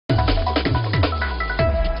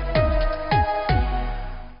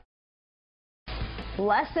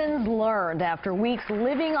Lessons learned. After weeks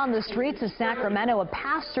living on the streets of Sacramento, a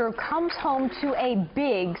pastor comes home to a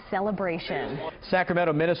big celebration.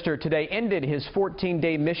 Sacramento minister today ended his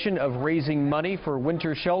 14-day mission of raising money for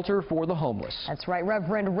winter shelter for the homeless. That's right.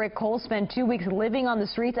 Reverend Rick Cole spent 2 weeks living on the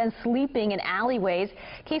streets and sleeping in alleyways.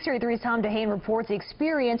 KCRA 3's Tom DeHane reports the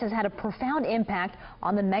experience has had a profound impact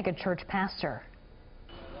on the megachurch pastor.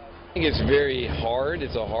 I think it's very hard.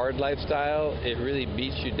 It's a hard lifestyle. It really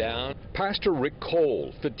beats you down. Pastor Rick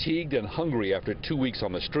Cole, fatigued and hungry after 2 weeks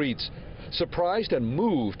on the streets, surprised and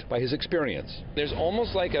moved by his experience. There's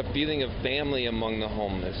almost like a feeling of family among the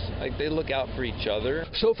homeless. Like they look out for each other.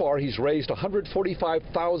 So far, he's raised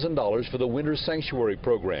 $145,000 for the Winter Sanctuary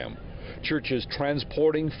program. Churches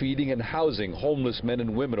transporting, feeding, and housing homeless men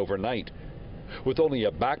and women overnight. With only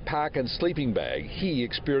a backpack and sleeping bag, he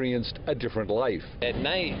experienced a different life. At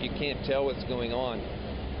night, you can't tell what's going on.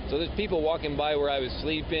 So there's people walking by where I was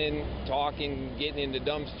sleeping, talking, getting into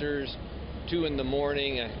dumpsters. 2 in the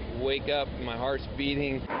morning, I wake up, my heart's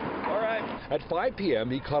beating. All right. At 5 p.m.,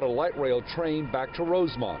 he caught a light rail train back to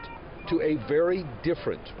Rosemont, to a very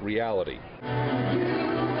different reality.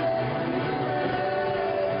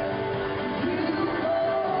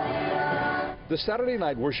 The Saturday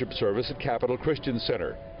night worship service at Capitol Christian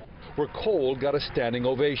Center, where Cole got a standing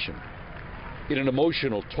ovation. In an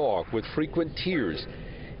emotional talk with frequent tears,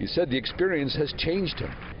 he said the experience has changed him.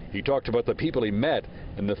 He talked about the people he met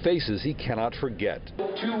and the faces he cannot forget.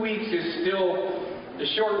 2 weeks is still a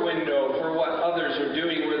short window for what others are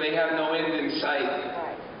doing where they have no end in sight.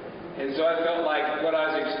 And so I felt like what I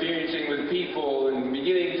was experiencing with people and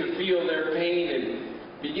beginning to feel their pain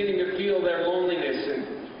and beginning to feel their loneliness and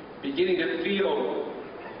beginning to feel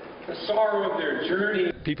the sorrow of their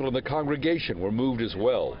journey. People in the congregation were moved as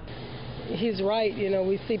well. He's right. You know,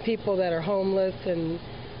 we see people that are homeless and,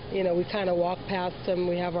 you know, we kind of walk past them.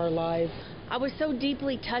 We have our lives. I was so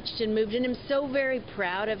deeply touched and moved, and I'm so very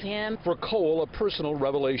proud of him. For Cole, a personal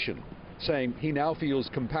revelation, saying he now feels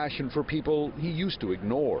compassion for people he used to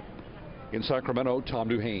ignore. In Sacramento, Tom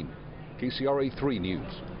DeHane, KCRA 3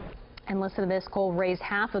 News. And listen to this, Cole raised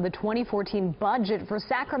half of the 2014 budget for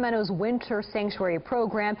Sacramento's Winter Sanctuary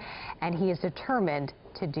program, and he is determined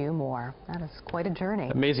to do more. That is quite a journey.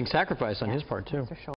 Amazing sacrifice on his part, too.